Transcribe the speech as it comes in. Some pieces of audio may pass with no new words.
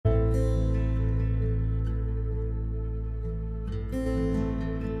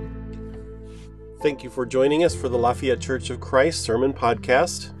Thank you for joining us for the Lafayette Church of Christ Sermon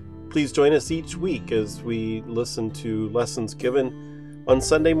Podcast. Please join us each week as we listen to lessons given on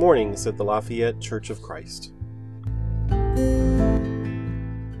Sunday mornings at the Lafayette Church of Christ.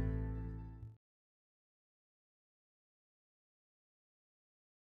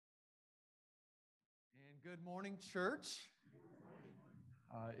 Good morning, church.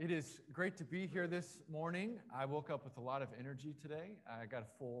 It is great to be here this morning. I woke up with a lot of energy today. I got a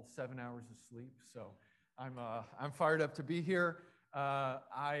full 7 hours of sleep, so I'm fired up to be here.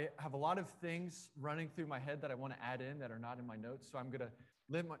 I have a lot of things running through my head that I want to add in that are not in my notes, so I'm going to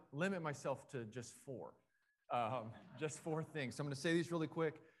limit myself to just four things. So I'm going to say these really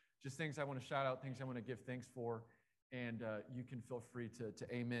quick, just things I want to shout out, things I want to give thanks for, and you can feel free to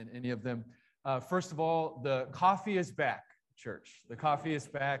amen any of them. First of all, the coffee is back, church. The coffee is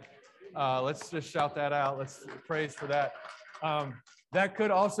back. Let's just shout that out. Let's praise for that. That could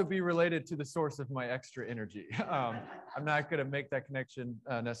also be related to the source of my extra energy. I'm not going to make that connection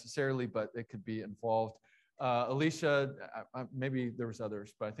necessarily, but it could be involved. Alicia, maybe there was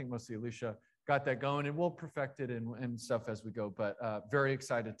others, but I think mostly Alicia got that going, and we'll perfect it and stuff as we go. But very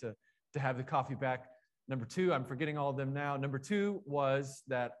excited to have the coffee back. Number two, I'm forgetting all of them now. Number two was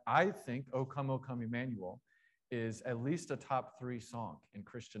that I think O Come, Emmanuel is at least a top 3 song in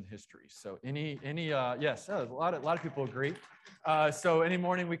Christian history. So yes, a lot of people agree. So any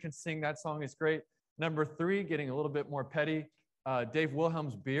morning we can sing that song is great. Number 3, getting a little bit more petty. Dave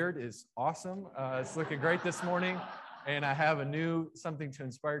Wilhelm's beard is awesome. It's looking great this morning. And I have something to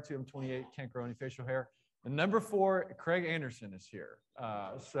inspire to. I'm 28, can't grow any facial hair. And number 4, Craig Anderson is here.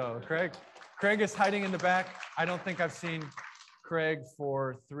 So Craig is hiding in the back. I don't think I've seen Craig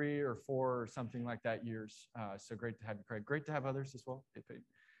for 3 or 4 or something like that years. So great to have you, Craig. Great to have others as well. And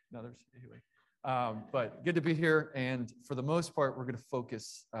others, anyway. But good to be here. And for the most part, we're going to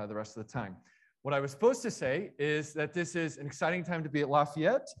focus the rest of the time. What I was supposed to say is that this is an exciting time to be at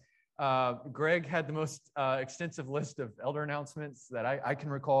Lafayette. Greg had the most extensive list of elder announcements that I can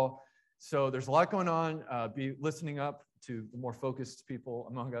recall. So there's a lot going on. Be listening up to the more focused people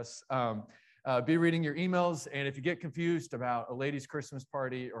among us. Be reading your emails. And if you get confused about a ladies' Christmas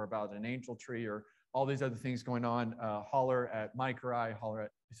party or about an angel tree or all these other things going on, holler at Mike or I, holler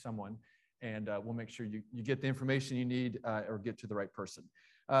at someone, and we'll make sure you get the information you need or get to the right person.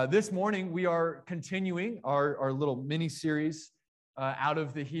 This morning, we are continuing our little mini-series out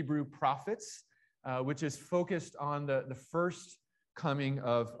of the Hebrew prophets, which is focused on the first coming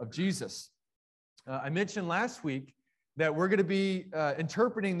of Jesus. I mentioned last week that we're going to be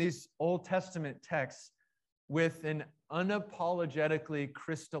interpreting these Old Testament texts with an unapologetically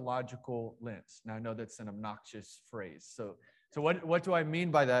Christological lens. Now, I know that's an obnoxious phrase. So what do I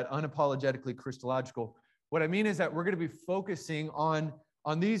mean by that, unapologetically Christological? What I mean is that we're going to be focusing on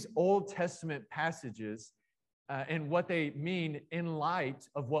these Old Testament passages and what they mean in light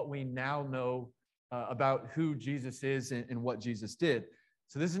of what we now know about who Jesus is and what Jesus did.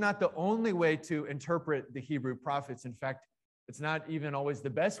 So this is not the only way to interpret the Hebrew prophets. In fact, it's not even always the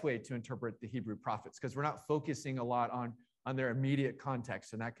best way to interpret the Hebrew prophets because we're not focusing a lot on their immediate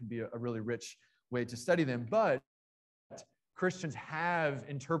context, and that can be a really rich way to study them. But Christians have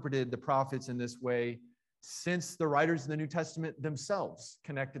interpreted the prophets in this way since the writers of the New Testament themselves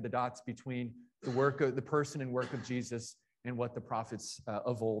connected the dots between the person and work of Jesus and what the prophets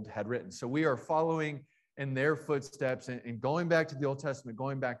of old had written. So we are following in their footsteps and going back to the Old Testament,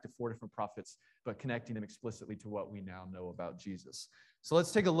 going back to 4 different prophets, but connecting them explicitly to what we now know about Jesus. So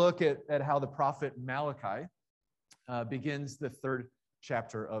let's take a look at how the prophet Malachi begins the 3rd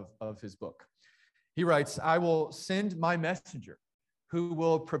chapter of his book. He writes, "I will send my messenger who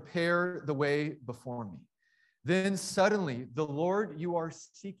will prepare the way before me. Then suddenly the Lord you are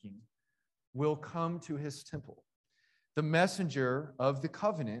seeking will come to his temple. The messenger of the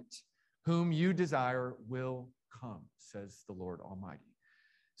covenant whom you desire will come, says the Lord Almighty."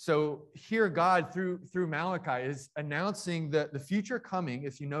 So here God, through Malachi, is announcing the future coming,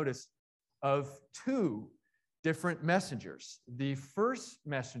 if you notice, of 2 different messengers. The first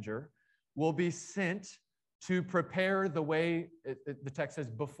messenger will be sent to prepare the way, the text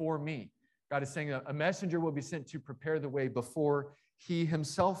says, before me. God is saying a messenger will be sent to prepare the way before he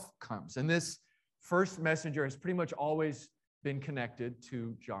himself comes. And this first messenger has pretty much always been connected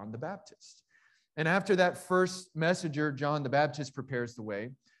to John the Baptist. And after that first messenger, John the Baptist, prepares the way,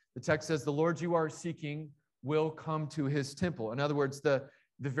 the text says, "The Lord you are seeking will come to his temple." In other words, the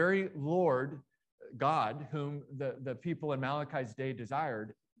very Lord, God, whom the people in Malachi's day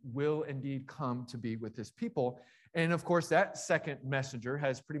desired, will indeed come to be with his people. And of course, that second messenger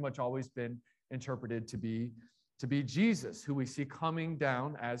has pretty much always been interpreted to be to be Jesus, who we see coming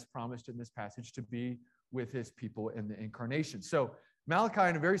down as promised in this passage to be with his people in the incarnation. So Malachi,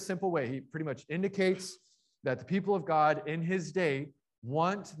 in a very simple way, he pretty much indicates that the people of God in his day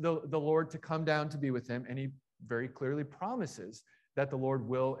want the Lord to come down to be with him, and he very clearly promises that the Lord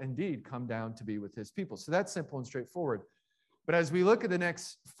will indeed come down to be with his people. So that's simple and straightforward. But as we look at the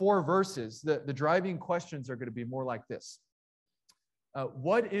next 4 verses, the driving questions are going to be more like this.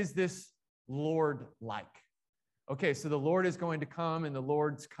 What is this Lord like? Okay, so the Lord is going to come, and the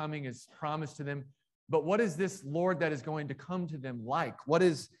Lord's coming is promised to them. But what is this Lord that is going to come to them like? What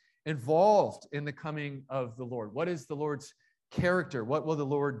is involved in the coming of the Lord? What is the Lord's character? What will the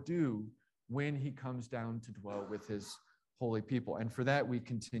Lord do when he comes down to dwell with his holy people? And for that, we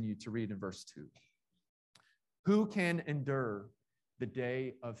continue to read in verse 2. Who can endure the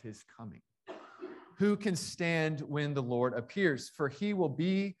day of his coming? Who can stand when the Lord appears? For he will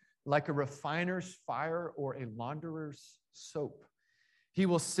be like a refiner's fire or a launderer's soap. He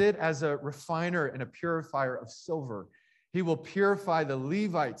will sit as a refiner and a purifier of silver. He will purify the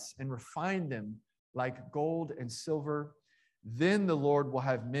Levites and refine them like gold and silver. Then the Lord will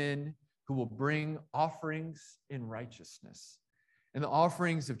have men who will bring offerings in righteousness. And the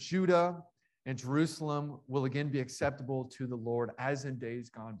offerings of Judah and Jerusalem will again be acceptable to the Lord, as in days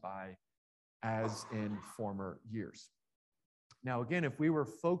gone by, as in former years. Now, again, if we were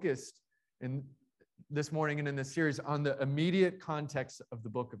focused in this morning and in this series on the immediate context of the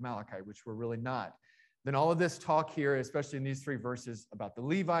book of Malachi, which we're really not, then all of this talk here, especially in these 3 verses about the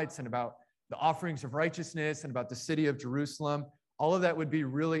Levites and about the offerings of righteousness and about the city of Jerusalem, all of that would be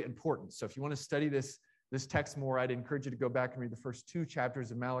really important. So if you want to study this text more, I'd encourage you to go back and read the first 2 chapters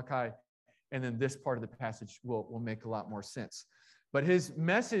of Malachi, and then this part of the passage will make a lot more sense. But his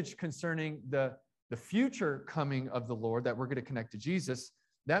message concerning the future coming of the Lord that we're going to connect to Jesus,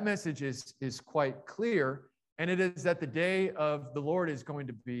 that message is quite clear, and it is that the day of the Lord is going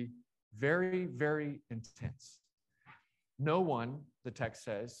to be very, very intense. No one, the text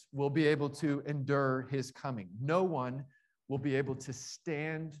says, will be able to endure his coming. No one will be able to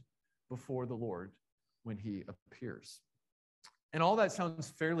stand before the Lord when he appears. And all that sounds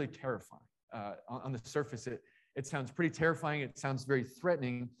fairly terrifying. On the surface, it sounds pretty terrifying. It sounds very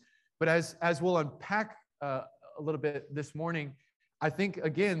threatening. But as we'll unpack a little bit this morning, I think,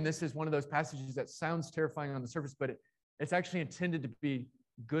 again, this is one of those passages that sounds terrifying on the surface, but it's actually intended to be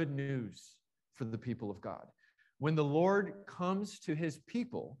good news for the people of God. When the Lord comes to his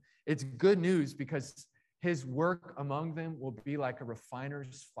people, it's good news because his work among them will be like a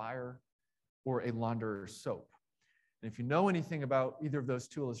refiner's fire or a launderer's soap. And if you know anything about either of those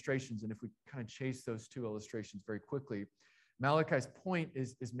 2 illustrations, and if we kind of chase those 2 illustrations very quickly, Malachi's point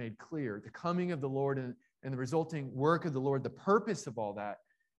is made clear. The coming of the Lord and the resulting work of the Lord, the purpose of all that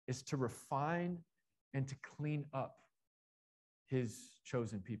is to refine and to clean up his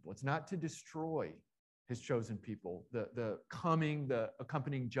chosen people. It's not to destroy his chosen people. The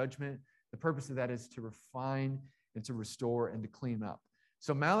accompanying judgment, the purpose of that is to refine and to restore and to clean up.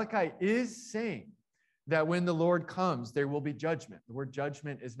 So Malachi is saying that when the Lord comes, there will be judgment. The word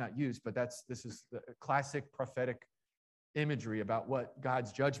judgment is not used, but this is the classic prophetic imagery about what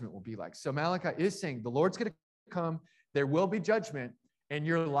God's judgment will be like. So Malachi is saying the Lord's going to come, there will be judgment, and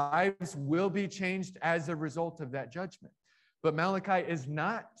your lives will be changed as a result of that judgment. But Malachi is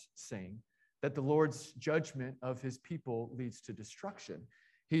not saying that the Lord's judgment of his people leads to destruction.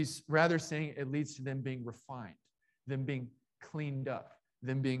 He's rather saying it leads to them being refined, them being cleaned up,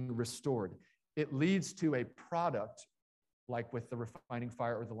 them being restored. It leads to a product, like with the refining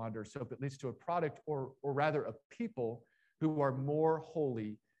fire or the launderer's soap. It leads to a product, or rather a people who are more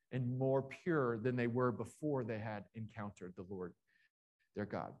holy and more pure than they were before they had encountered the Lord, their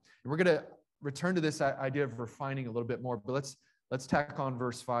God. And we're going to return to this idea of refining a little bit more, but let's tack on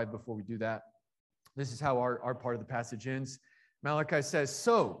verse 5 before we do that. This is how our part of the passage ends. Malachi says,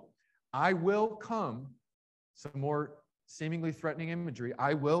 "So I will come," some more seemingly threatening imagery,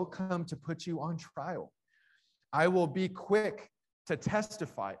 "I will come to put you on trial. I will be quick to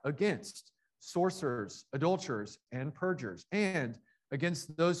testify against sorcerers, adulterers, and perjurers, and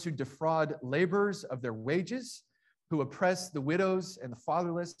against those who defraud laborers of their wages, who oppress the widows and the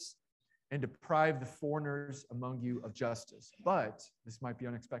fatherless, and deprive the foreigners among you of justice. But," this might be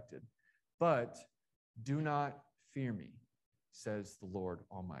unexpected, "but do not fear me, says the Lord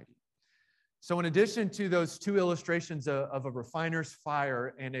Almighty." So in addition to those 2 illustrations of a refiner's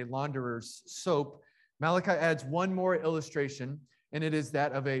fire and a launderer's soap, Malachi adds one more illustration, and it is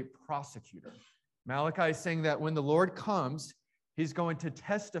that of a prosecutor. Malachi is saying that when the Lord comes, he's going to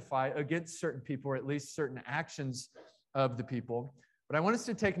testify against certain people, or at least certain actions of the people. But I want us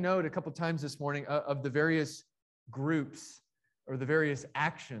to take note a couple times this morning of the various groups or the various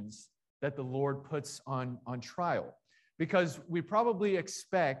actions that the Lord puts on trial. Because we probably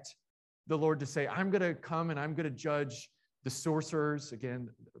expect the Lord to say, I'm going to come and I'm going to judge the sorcerers. Again,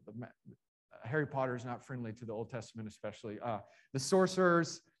 Harry Potter is not friendly to the Old Testament, especially. The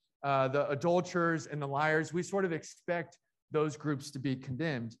sorcerers, the adulterers, and the liars. We sort of expect those groups to be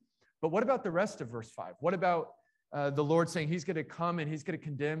condemned. But what about the rest of verse 5? What about the Lord saying he's going to come and he's going to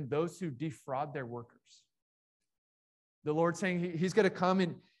condemn those who defraud their workers? The Lord saying he's going to come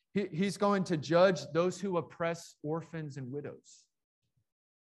and he's going to judge those who oppress orphans and widows.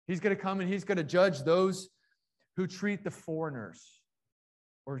 He's going to come and he's going to judge those who treat the foreigners,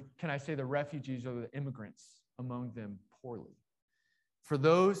 or can I say the refugees or the immigrants among them poorly. For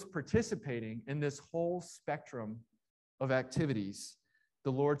those participating in this whole spectrum of activities,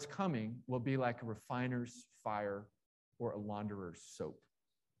 the Lord's coming will be like a refiner's fire or a launderer's soap.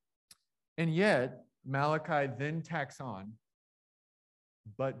 And yet, Malachi then tacks on,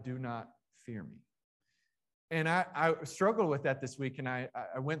 but do not fear me. And I struggled with that this week, and I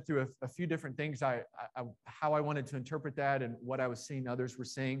went through a few different things, how I wanted to interpret that and what I was seeing others were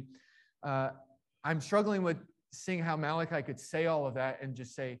saying. I'm struggling with seeing how Malachi could say all of that and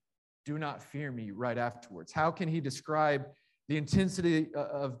just say, do not fear me right afterwards. How can he describe the intensity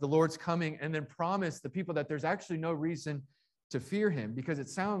of the Lord's coming and then promise the people that there's actually no reason to fear him? Because it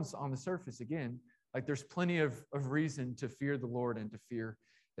sounds on the surface, again, like there's plenty of reason to fear the Lord and to fear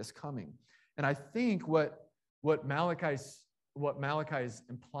his coming. And I think what Malachi is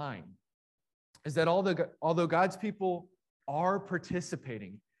implying is that although God's people are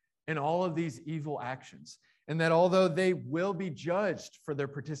participating in all of these evil actions, and that although they will be judged for their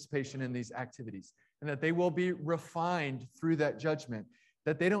participation in these activities, and that they will be refined through that judgment,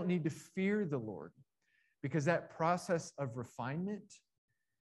 that they don't need to fear the Lord, because that process of refinement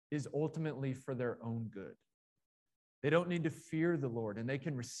is ultimately for their own good. They don't need to fear the Lord, and they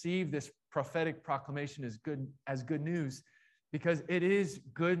can receive this prophetic proclamation as good news, because it is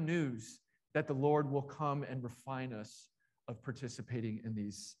good news that the Lord will come and refine us of participating in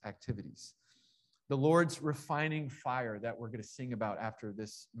these activities. The Lord's refining fire that we're going to sing about after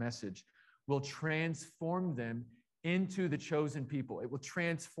this message will transform them into the chosen people. It will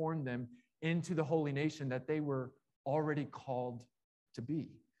transform them into the holy nation that they were already called to be.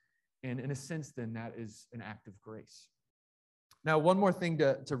 And in a sense, then, that is an act of grace. Now, one more thing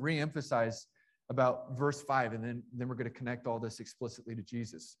to reemphasize about verse 5, and then we're going to connect all this explicitly to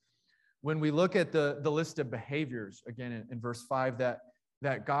Jesus. When we look at the list of behaviors, again, in verse 5,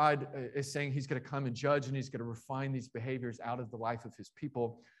 that God is saying he's going to come and judge and he's going to refine these behaviors out of the life of his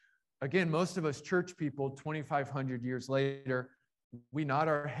people. Again, most of us church people, 2,500 years later, we nod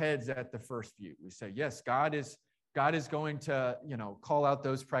our heads at the first view. We say, yes, God is going to, call out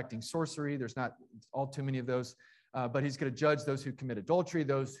those practicing sorcery. There's not all too many of those, but he's going to judge those who commit adultery,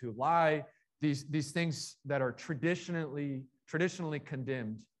 those who lie, these things that are traditionally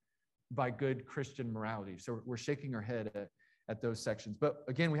condemned by good Christian morality. So we're shaking our head at those sections. But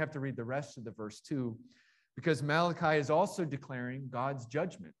again, we have to read the rest of the verse too, because Malachi is also declaring God's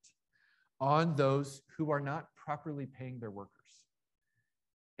judgment on those who are not properly paying their workers,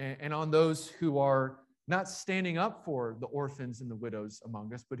 and on those who are not standing up for the orphans and the widows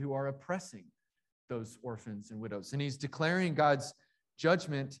among us, but who are oppressing those orphans and widows. And he's declaring God's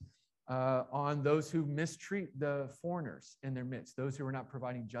judgment on those who mistreat the foreigners in their midst, those who are not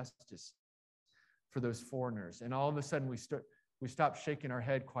providing justice for those foreigners. And all of a sudden, we stop shaking our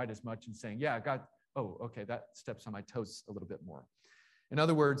head quite as much and saying, yeah, God, oh, okay, that steps on my toes a little bit more. In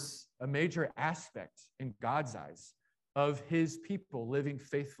other words, a major aspect in God's eyes of his people living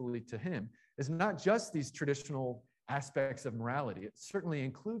faithfully to him is not just these traditional aspects of morality. It certainly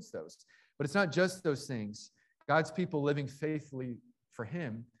includes those, but it's not just those things. God's people living faithfully for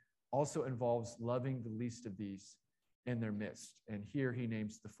him also involves loving the least of these in their midst. And here he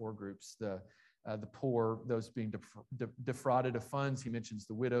names the four groups: the poor, those being defrauded of funds. He mentions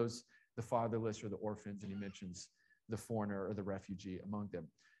the widows, the fatherless or the orphans, and he mentions the foreigner or the refugee among them.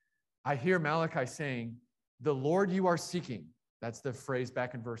 I hear Malachi saying, the Lord you are seeking, that's the phrase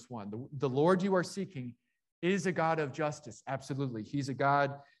back in verse 1. The Lord you are seeking is a God of justice. Absolutely. He's a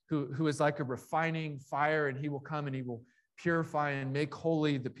God who is like a refining fire, and he will come and he will purify and make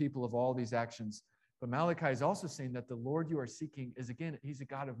holy the people of all these actions. But Malachi is also saying that the Lord you are seeking is, again, he's a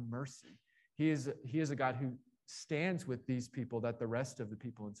God of mercy. He is a God who stands with these people that the rest of the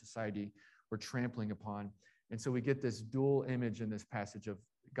people in society were trampling upon. And so we get this dual image in this passage of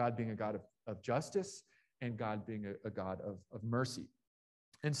God being a God of justice and God being a God of mercy.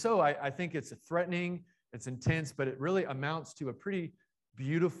 And so I think it's threatening, it's intense, but it really amounts to a pretty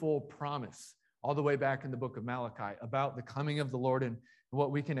beautiful promise all the way back in the book of Malachi about the coming of the Lord and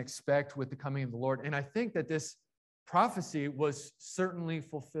what we can expect with the coming of the Lord. And I think that this prophecy was certainly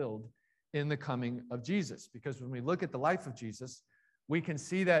fulfilled in the coming of Jesus, because when we look at the life of Jesus, we can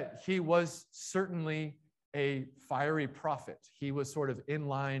see that he was certainly a fiery prophet. He was sort of in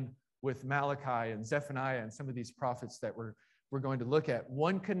line with Malachi and Zephaniah and some of these prophets that we're going to look at.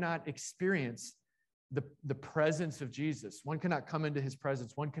 One could not experience the presence of Jesus. One cannot come into his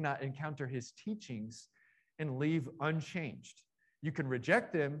presence. One cannot encounter his teachings and leave unchanged. You can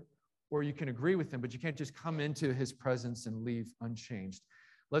reject them or you can agree with them, but you can't just come into his presence and leave unchanged.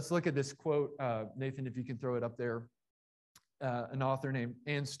 Let's look at this quote. Nathan, if you can throw it up there. An author named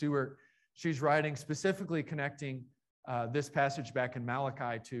Ann Stewart. She's writing specifically connecting this passage back in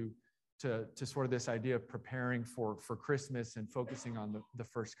Malachi to sort of this idea of preparing for Christmas and focusing on the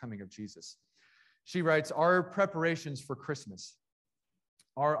first coming of Jesus. She writes, our preparations for Christmas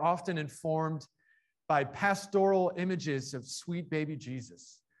are often informed by pastoral images of sweet baby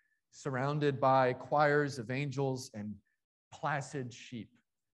Jesus, surrounded by choirs of angels and placid sheep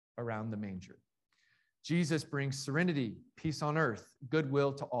around the manger. Jesus brings serenity, peace on earth,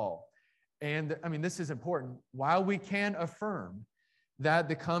 goodwill to all. And I mean, this is important. While we can affirm that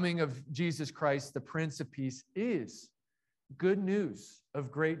the coming of Jesus Christ, the Prince of Peace, is good news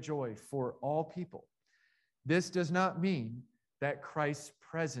of great joy for all people, this does not mean that Christ's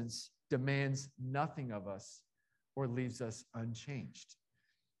presence demands nothing of us or leaves us unchanged.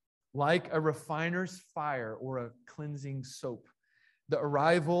 Like a refiner's fire or a cleansing soap, the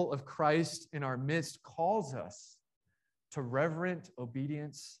arrival of Christ in our midst calls us to reverent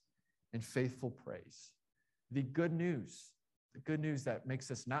obedience and faithful praise. The good news that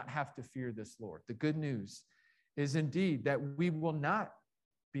makes us not have to fear this Lord, the good news is indeed that we will not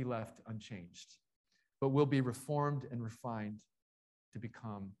be left unchanged, but will be reformed and refined to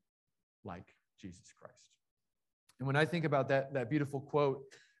become like Jesus Christ. And when I think about that beautiful quote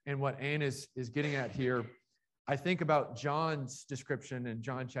and what Anne is getting at here, I think about John's description in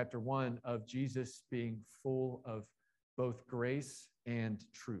John chapter 1 of Jesus being full of both grace and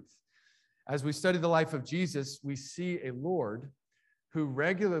truth. As we study the life of Jesus, we see a Lord who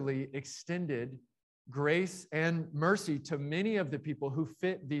regularly extended grace and mercy to many of the people who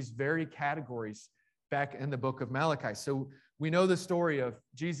fit these very categories back in the book of Malachi. So we know the story of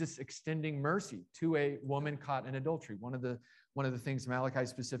Jesus extending mercy to a woman caught in adultery, one of the things Malachi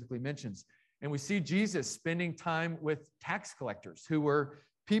specifically mentions. And we see Jesus spending time with tax collectors, who were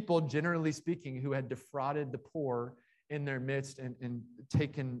people, generally speaking, who had defrauded the poor in their midst and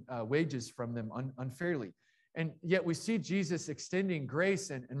taken wages from them unfairly. And yet we see Jesus extending grace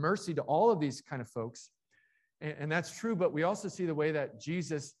and mercy to all of these kind of folks. And that's true, but we also see the way that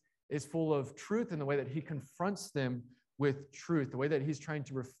Jesus is full of truth and the way that he confronts them with truth, the way that he's trying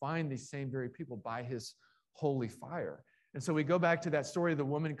to refine these same very people by his holy fire. And so we go back to that story of the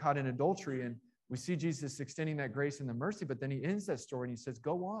woman caught in adultery, and we see Jesus extending that grace and the mercy, but then he ends that story and he says,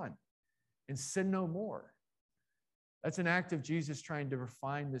 go on and sin no more. That's an act of Jesus trying to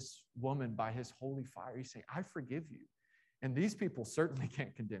refine this woman by his holy fire. He's saying, I forgive you. And these people certainly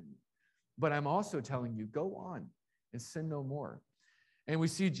can't condemn you. But I'm also telling you, go on and sin no more. And we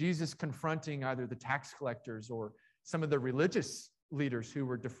see Jesus confronting either the tax collectors or some of the religious leaders who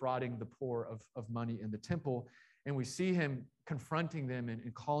were defrauding the poor of money in the temple. And we see him confronting them and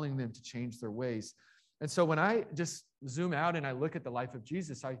calling them to change their ways. And so when I just zoom out and I look at the life of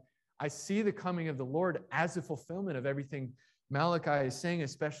Jesus, I see the coming of the Lord as a fulfillment of everything Malachi is saying,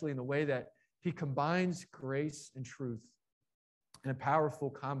 especially in the way that he combines grace and truth in a powerful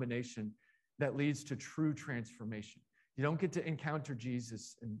combination that leads to true transformation. You don't get to encounter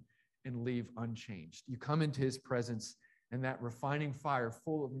Jesus and leave unchanged. You come into his presence, and that refining fire,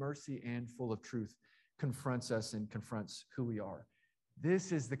 full of mercy and full of truth, confronts us and confronts who we are.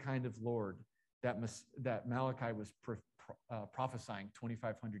 This is the kind of Lord that Malachi was prophesying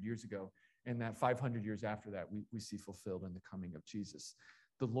 2,500 years ago, and that 500 years after that we see fulfilled in the coming of Jesus.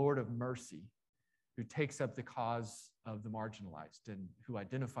 The Lord of mercy, who takes up the cause of the marginalized and who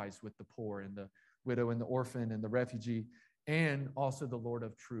identifies with the poor and the widow and the orphan and the refugee, and also the Lord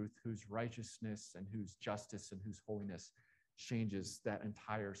of truth, whose righteousness and whose justice and whose holiness changes that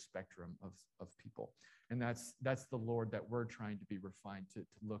entire spectrum of people. And that's the Lord that we're trying to be refined to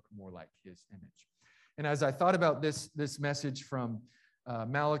look more like his image. And as I thought about this message from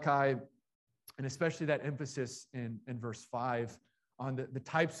Malachi, and especially that emphasis in verse 5 on the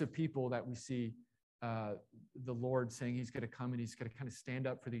types of people that we see the Lord saying he's going to come and he's going to kind of stand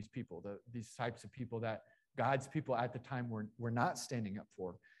up for these people, these types of people that God's people at the time were not standing up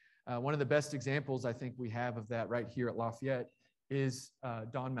for. One of the best examples I think we have of that right here at Lafayette is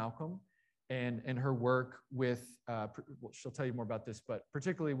Don Malcolm. and her work with, well, she'll tell you more about this, but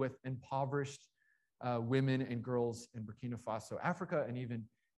particularly with impoverished women and girls in Burkina Faso, Africa, and even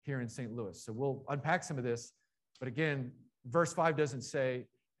here in St. Louis. So we'll unpack some of this. But again, verse 5 doesn't say,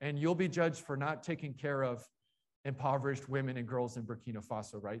 and you'll be judged for not taking care of impoverished women and girls in Burkina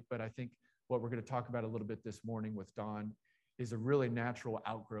Faso, right? But I think what we're going to talk about a little bit this morning with Dawn is a really natural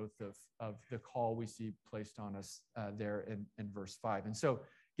outgrowth of the call we see placed on us there in verse 5. And so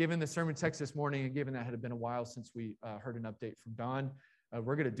given the sermon text this morning, and given that it had been a while since we heard an update from Dawn,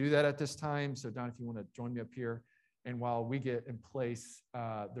 we're going to do that at this time. So Dawn, if you want to join me up here. And while we get in place,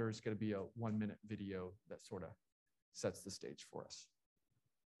 there's going to be a 1-minute video that sort of sets the stage for us.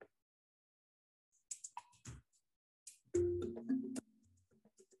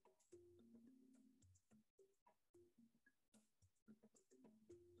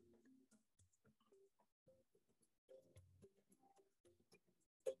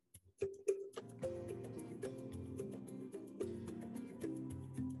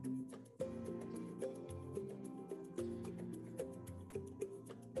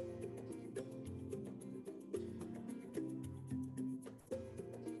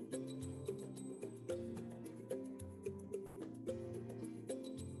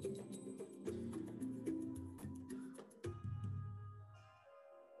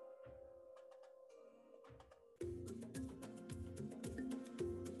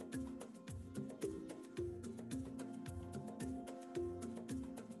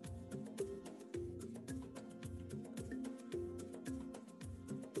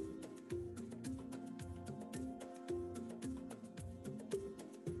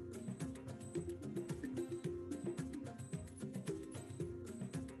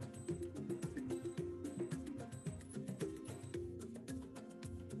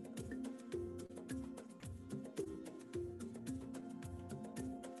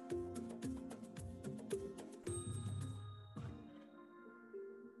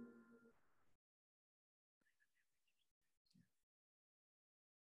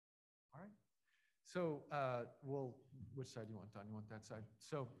 So which side do you want, Don? You want that side?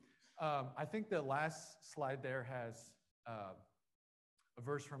 So I think the last slide there has a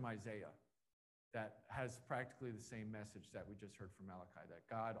verse from Isaiah that has practically the same message that we just heard from Malachi, that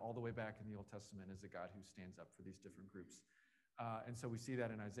God, all the way back in the Old Testament, is a God who stands up for these different groups. And so we see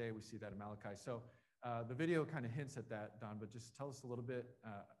that in Isaiah, we see that in Malachi. So the video kind of hints at that, Don, but just tell us a little bit.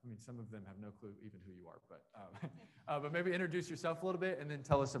 I mean, some of them have no clue even who you are, but maybe introduce yourself a little bit and then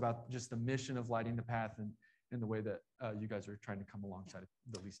tell us about just the mission of Lighting the Path and the way that you guys are trying to come alongside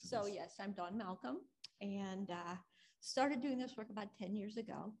the least of So these. yes, I'm Dawn Malcolm, and started doing this work about 10 years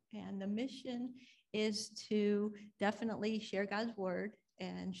ago. And the mission is to definitely share God's word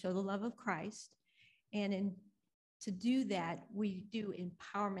and show the love of Christ. And to do that, we do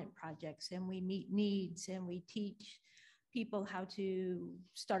empowerment projects, and we meet needs, and we teach people how to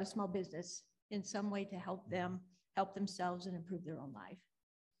start a small business in some way to help them help themselves and improve their own life.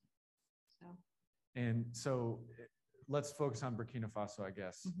 And so let's focus on Burkina Faso, I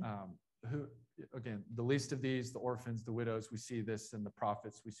guess. Who, again, the least of these, the orphans, the widows, we see this in the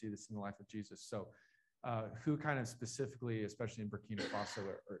prophets, we see this in the life of Jesus. So who kind of specifically, especially in Burkina Faso,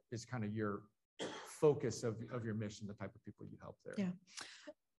 is kind of your focus of your mission, the type of people you help there? Yeah.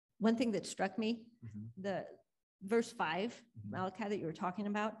 One thing that struck me, the verse 5, Malachi, that you were talking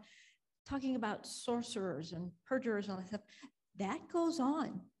about sorcerers and perjurers and all that stuff, that goes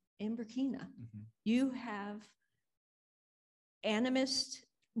on in Burkina. You have animist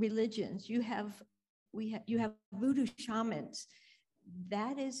religions, you have voodoo shamans.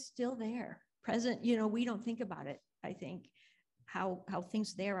 That is still there, present. You know, we don't think about it. I think how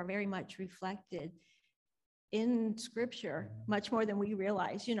things there are very much reflected in scripture, much more than we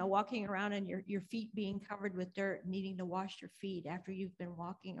realize. You know, walking around and your feet being covered with dirt, needing to wash your feet after you've been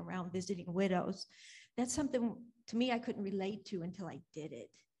walking around visiting widows. That's something to me I couldn't relate to until I did it.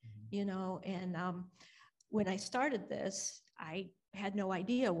 You know, and when I started this, I had no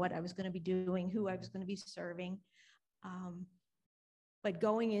idea what I was going to be doing, who I was going to be serving. But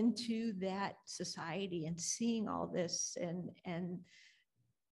going into that society and seeing all this and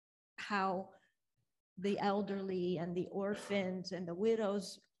how the elderly and the orphans and the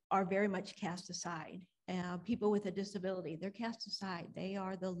widows are very much cast aside. People with a disability, they're cast aside. They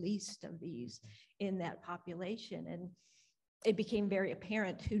are the least of these in that population. And it became very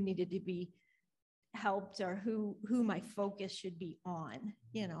apparent who needed to be helped or who my focus should be on,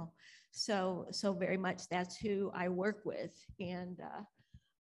 you know. So very much that's who I work with, and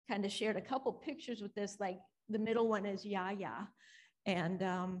kind of shared a couple pictures with this. Like the middle one is Yaya,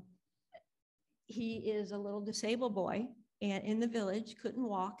 and he is a little disabled boy and in the village, couldn't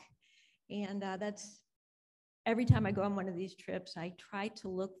walk, And that's every time I go on one of these trips, I try to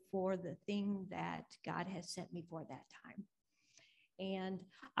look for the thing that God has sent me for that time. And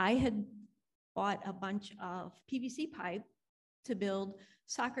I had bought a bunch of PVC pipe to build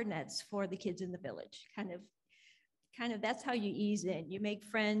soccer nets for the kids in the village. Kind of that's how you ease in. You make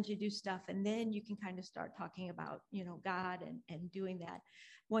friends, you do stuff, and then you can kind of start talking about, God and doing that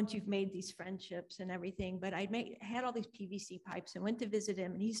once you've made these friendships and everything. But I had all these PVC pipes and went to visit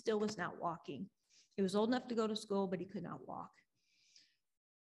him, and he still was not walking. He was old enough to go to school, but he could not walk.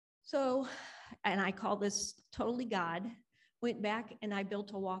 So, and I call this totally God, went back and I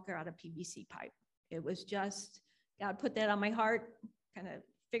built a walker out of PVC pipe. It was just, God put that on my heart, kind of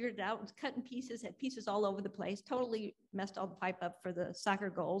figured it out, was cut in pieces, had pieces all over the place, totally messed all the pipe up for the soccer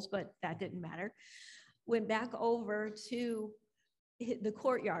goals, but that didn't matter. Went back over to the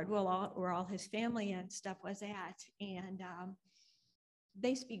courtyard where all his family and stuff was at. And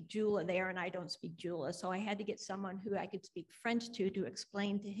they speak Jula there, and I don't speak Jula. So I had to get someone who I could speak French to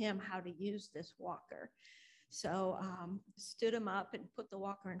explain to him how to use this walker. So stood him up and put the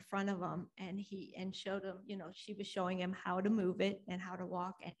walker in front of him, and showed him, she was showing him how to move it and how to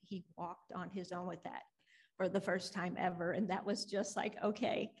walk, and he walked on his own with that for the first time ever. And that was just like,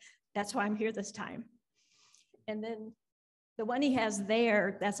 okay, that's why I'm here this time. And then the one he has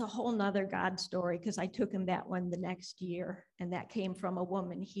there, that's a whole nother God story, because I took him that one the next year, and that came from a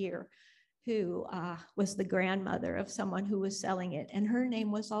woman here who was the grandmother of someone who was selling it. And her name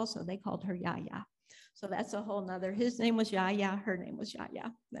was also, they called her Yaya. So that's a whole nother, his name was Yaya, her name was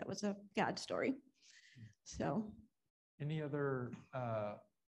Yaya. That was a God story. So. Any other,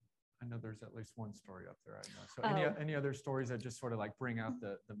 I know there's at least one story up there. I know. So any other stories that just sort of like bring out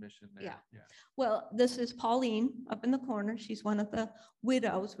the mission there? Yeah. Well, this is Pauline up in the corner. She's one of the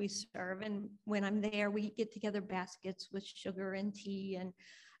widows we serve. And when I'm there, we get together baskets with sugar and tea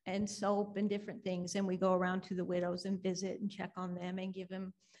and soap and different things. And we go around to the widows and visit and check on them and give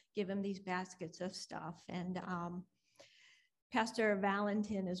them these baskets of stuff. And Pastor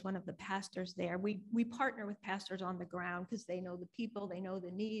Valentin is one of the pastors there. We partner with pastors on the ground because they know the people, they know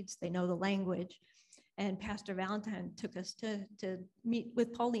the needs, they know the language. And Pastor Valentin took us to meet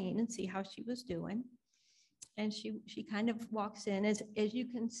with Pauline and see how she was doing. And she kind of walks in, as you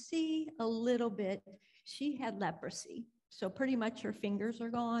can see a little bit, she had leprosy. So pretty much her fingers are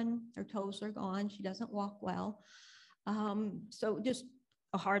gone, her toes are gone. She doesn't walk well. So just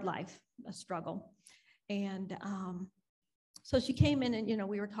a hard life, a struggle. And so she came in and,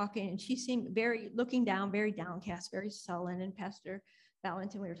 we were talking, and she seemed looking down, very downcast, very sullen. And Pastor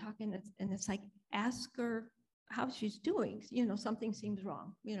Valentin, we were talking, and it's like, ask her how she's doing. Something seems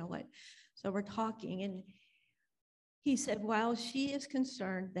wrong, what? So we're talking, and he said, well, she is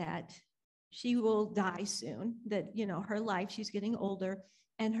concerned that she will die soon, that, her life, she's getting older,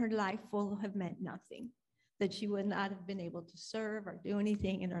 and her life will have meant nothing, that she would not have been able to serve or do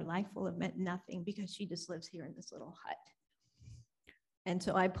anything, and her life will have meant nothing because she just lives here in this little hut. And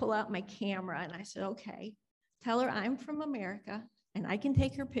so I pull out my camera and I said, okay, tell her I'm from America and I can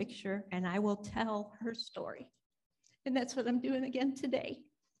take her picture and I will tell her story. And that's what I'm doing again today.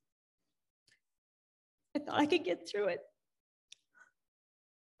 I thought I could get through it.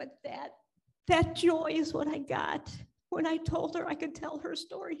 But that joy is what I got when I told her I could tell her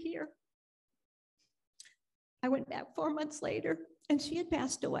story here. I went back 4 months later and she had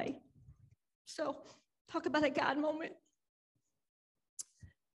passed away. So talk about a God moment.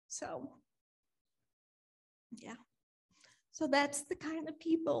 So, yeah. So that's the kind of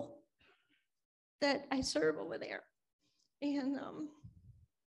people that I serve over there. And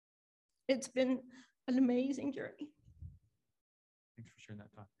it's been an amazing journey. Thanks for sharing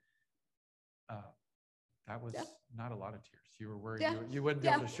that, Dawn. That was not a lot of tears. You were worried you wouldn't be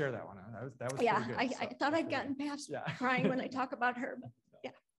able to share that one. That was pretty good. I thought I'd gotten past crying when I talk about her.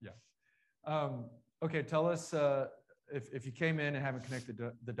 But yeah. Okay, tell us if you came in and haven't connected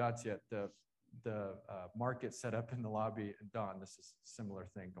the dots yet, the market set up in the lobby, and Dawn, this is a similar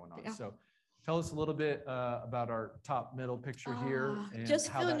thing going on. Yeah. So tell us a little bit about our top middle picture here and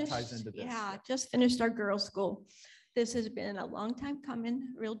how that ties into this. Yeah, just finished our girls' school. This has been a long time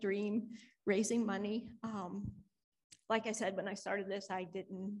coming, real dream, raising money. Like I said, when I started this, I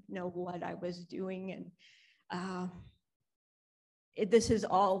didn't know what I was doing. And this has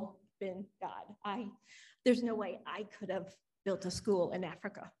all been God. There's no way I could have built a school in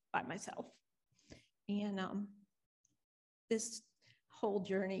Africa by myself. And this whole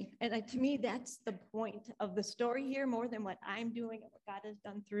journey, and to me, that's the point of the story here, more than what I'm doing and what God has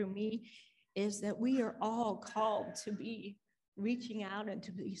done through me, is that we are all called to be reaching out and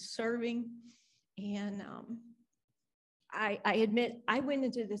to be serving. And I admit I went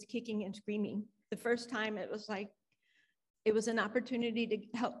into this kicking and screaming. The first time it was like, it was an opportunity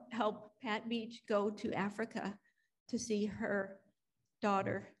to help Pat Beach go to Africa to see her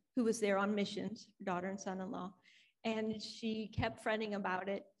daughter who was there on missions, her daughter and son-in-law. And she kept fretting about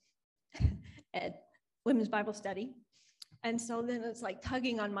it at Women's Bible Study. And so then it's like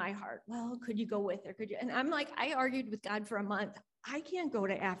tugging on my heart. Well, could you go with her? Could you? And I'm like, I argued with God for a month. I can't go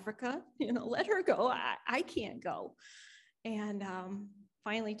to Africa. Let her go. I can't go. And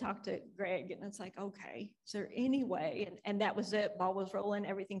finally talked to Greg, and it's like, okay, is there any way? And that was it. Ball was rolling.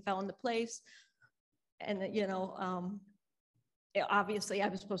 Everything fell into place. And obviously I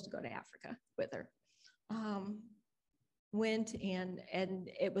was supposed to go to Africa with her. Went and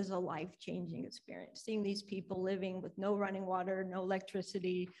it was a life-changing experience, seeing these people living with no running water, no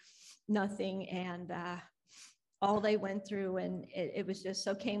electricity, nothing, and all they went through. And it was just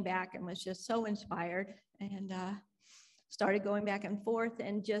so, came back and was just so inspired, and started going back and forth,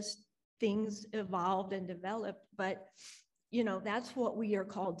 and just things evolved and developed. But that's what we are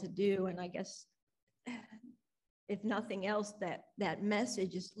called to do. And I guess if nothing else, that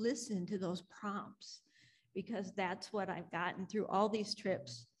message is listen to those prompts, because that's what I've gotten through all these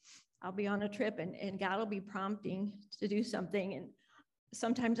trips. I'll be on a trip and God will be prompting to do something. And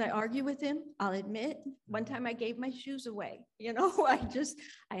sometimes I argue with him. I'll admit, one time I gave my shoes away. I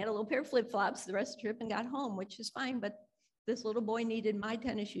had a little pair of flip-flops the rest of the trip and got home, which is fine. But this little boy needed my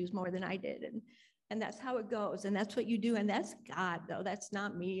tennis shoes more than I did. And that's how it goes. And that's what you do. And that's God, though. That's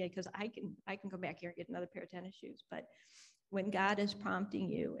not me, because I can come back here and get another pair of tennis shoes. But when God is prompting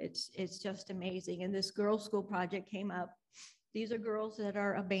you, it's just amazing. And this girls' school project came up. These are girls that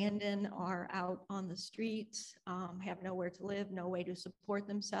are abandoned, are out on the streets, have nowhere to live, no way to support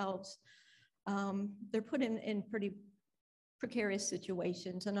themselves. They're put in pretty precarious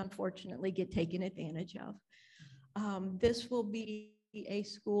situations and unfortunately get taken advantage of. This will be a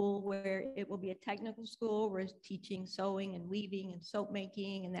school where it will be a technical school. We're teaching sewing and weaving and soap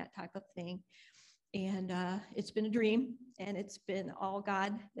making and that type of thing. And it's been a dream, and it's been all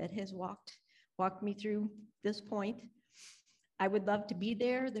God that has walked me through this point. I would love to be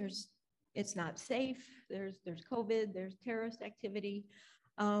there. It's not safe. There's COVID, there's terrorist activity.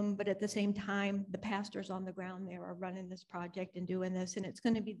 But at the same time, the pastors on the ground there are running this project and doing this, and it's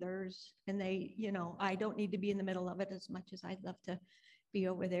going to be theirs. And they, I don't need to be in the middle of it as much as I'd love to be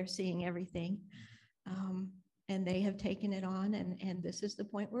over there seeing everything. And they have taken it on, and this is the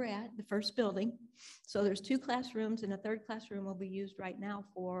point we're at, the first building. So there's 2 classrooms, and a 3rd classroom will be used right now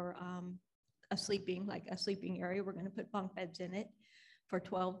for a sleeping area. We're going to put bunk beds in it for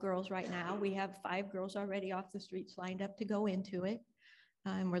 12 girls right now. We have 5 girls already off the streets lined up to go into it.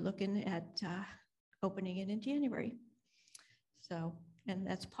 And we're looking at opening it in January. So, and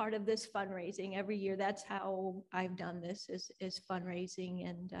that's part of this fundraising every year. That's how I've done this is fundraising,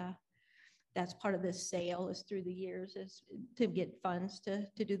 and that's part of this sale is through the years is to get funds to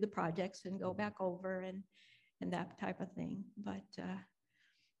do the projects and go back over and that type of thing. But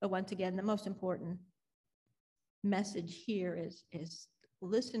once again, the most important message here is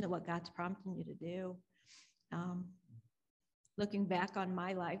listen to what God's prompting you to do. Looking back on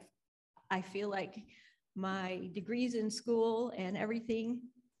my life, I feel like my degrees in school and everything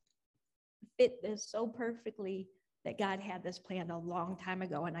fit this so perfectly that God had this planned a long time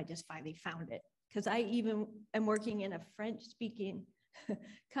ago, and I just finally found it. Because I even am working in a French-speaking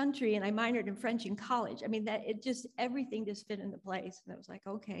country, and I minored in French in college. I mean, everything just fit into place. And it was like,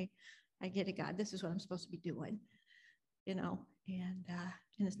 okay, I get it, God. This is what I'm supposed to be doing,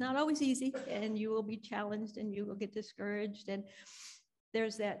 and it's not always easy, and you will be challenged, and you will get discouraged. And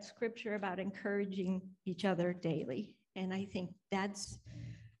there's that scripture about encouraging each other daily. And I think that's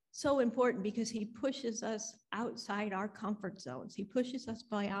so important, because he pushes us outside our comfort zones. He pushes us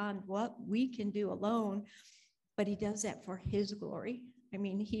beyond what we can do alone, but he does that for his glory. I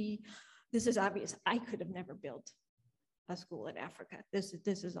mean, this is obvious. I could have never built a school in Africa. This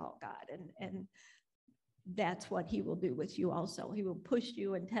is all God. And that's what he will do with you also. He will push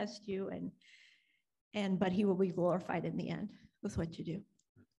you and test you, but he will be glorified in the end with what you do.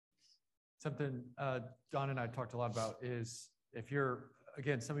 Something Don and I talked a lot about is, if you're,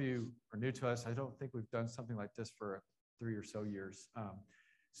 again, some of you are new to us. I don't think we've done something like this for 3 or so years.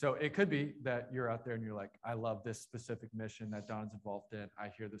 So it could be that you're out there and you're like, I love this specific mission that Don's involved in. I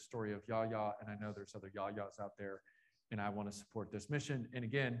hear the story of Yaya, and I know there's other Yayas out there, and I want to support this mission. And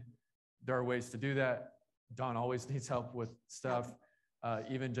again, there are ways to do that. Don always needs help with stuff.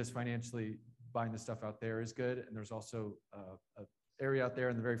 Even just financially buying the stuff out there is good. And there's also an area out there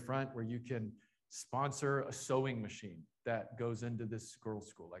in the very front where you can sponsor a sewing machine that goes into this girls'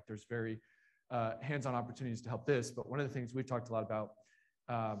 school. Like, there's very hands-on opportunities to help this. But one of the things we talked a lot about,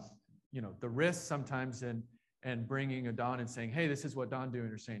 the risk sometimes in bringing a Don and saying, hey, this is what Don doing,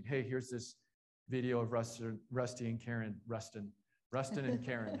 or saying, hey, here's this video of Rusty and Karen, Rustin and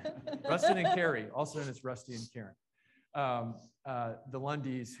Karen, Rustin and Carrie, also known as Rusty and Karen. The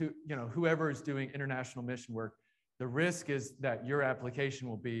Lundys, whoever is doing international mission work, the risk is that your application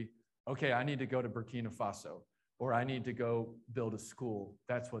will be, okay, I need to go to Burkina Faso, or I need to go build a school.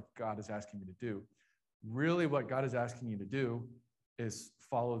 That's what God is asking me to do. Really, what God is asking you to do is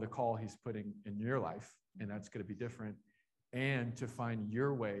follow the call he's putting in your life, and that's going to be different, and to find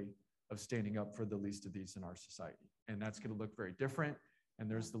your way of standing up for the least of these in our society. And that's going to look very different. And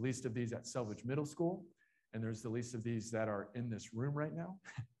there's the least of these at Selvage Middle School, and there's the least of these that are in this room right now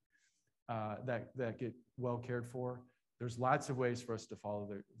that get well cared for. There's lots of ways for us to follow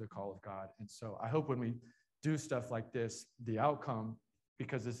the call of God. And so I hope when we do stuff like this, the outcome,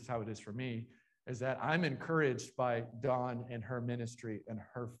 because this is how it is for me, is that I'm encouraged by Dawn and her ministry and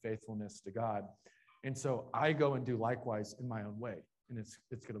her faithfulness to God. And so I go and do likewise in my own way, and it's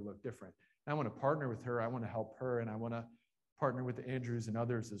going to look different. And I want to partner with her. I want to help her, and I want to partner with the Andrews and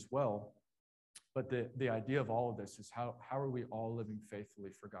others as well. But the idea of all of this is how are we all living faithfully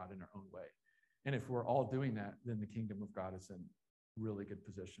for God in our own way? And if we're all doing that, then the kingdom of God is in really good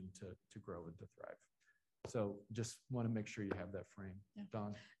position to grow and to thrive. So just want to make sure you have that frame, yeah.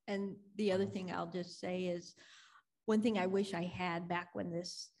 Dawn. And the other thing I'll just say is, one thing I wish I had back when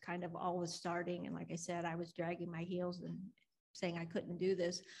this kind of all was starting, and like I said, I was dragging my heels and saying I couldn't do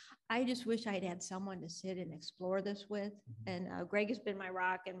this. I just wish I'd had someone to sit and explore this with. And Greg has been my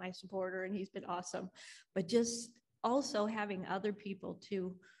rock and my supporter, and he's been awesome. But just also having other people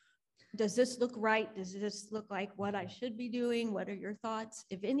to, does this look right? Does this look like what I should be doing? What are your thoughts?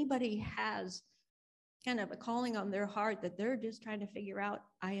 If anybody has kind of a calling on their heart that they're just trying to figure out,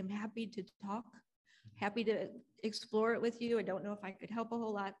 I am happy to talk, happy to explore it with you. I don't know if I could help a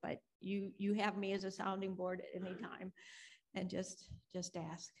whole lot, but you have me as a sounding board at any time. And just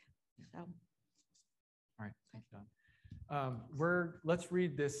ask. So, all right, thank you, Dawn. Let's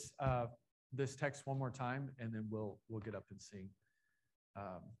read this this text one more time, and then we'll get up and sing.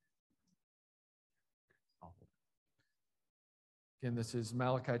 Again, this is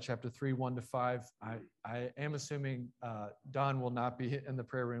Malachi chapter 3, 1-5. I am assuming Dawn will not be in the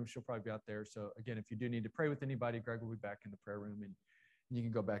prayer room. She'll probably be out there. So again, if you do need to pray with anybody, Greg will be back in the prayer room, and you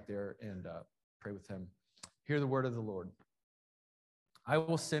can go back there and pray with him. Hear the word of the Lord. I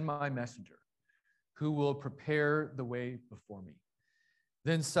will send my messenger, who will prepare the way before me.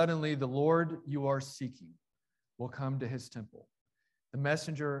 Then suddenly the Lord you are seeking will come to his temple. The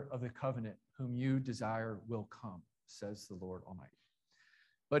messenger of the covenant whom you desire will come, says the Lord Almighty.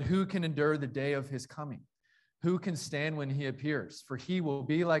 But who can endure the day of his coming? Who can stand when he appears? For he will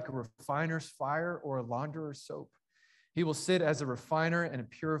be like a refiner's fire or a launderer's soap. He will sit as a refiner and a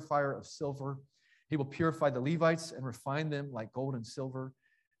purifier of silver. He will purify the Levites and refine them like gold and silver.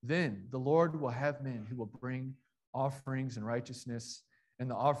 Then the Lord will have men who will bring offerings in righteousness, and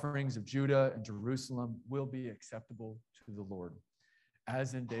the offerings of Judah and Jerusalem will be acceptable to the Lord,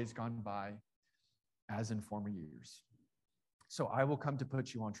 as in days gone by, as in former years. So I will come to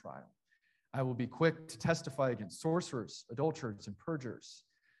put you on trial. I will be quick to testify against sorcerers, adulterers, and perjurers,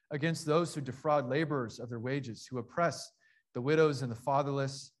 against those who defraud laborers of their wages, who oppress the widows and the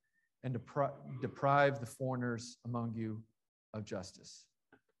fatherless, and deprive the foreigners among you of justice.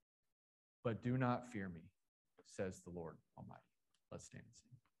 But do not fear me, says the Lord Almighty. Let's stand and sing.